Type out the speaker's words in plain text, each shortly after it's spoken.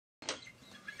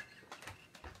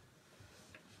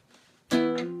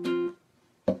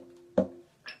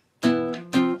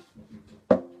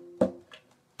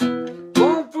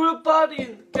party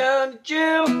in the county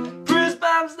jail. Bruce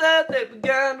bombs that they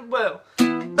began to wail.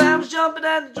 Bam was jumping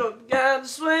and the joint began to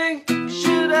swing.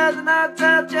 Shoot at the night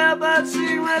time jailbird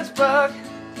sing. Let's rock,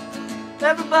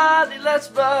 everybody, let's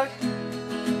rock.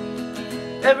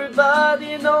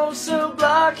 Everybody in old Silver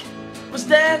Block was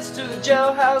dancing to the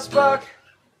Jailhouse rock.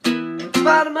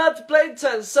 Find him up to play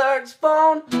tenor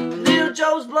saxophone. Little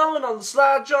Joe's blowing on the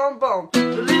slide trombone.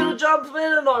 The little John from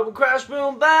Illinois will crash,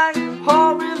 boom, bang.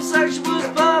 Whole rhythm section was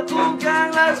purple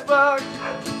gang. Let's rock,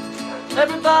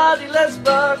 everybody, let's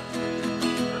rock.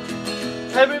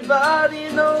 Everybody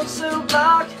in old Silver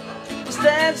Block was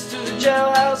dancing to the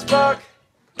Jailhouse rock.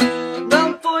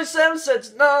 Number 47 said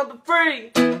to number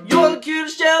 3, you're the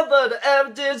cutest jailbird I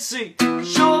ever did see.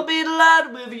 Sure be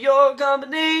delighted with your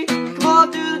company. Come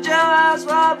on to the Jailhouse,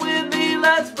 rock with me.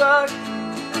 Let's rock,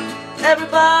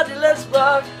 everybody, let's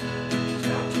rock.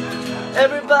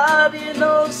 Everybody in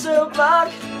old Silver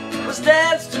Block was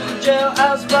dancing to the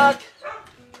Jailhouse rock.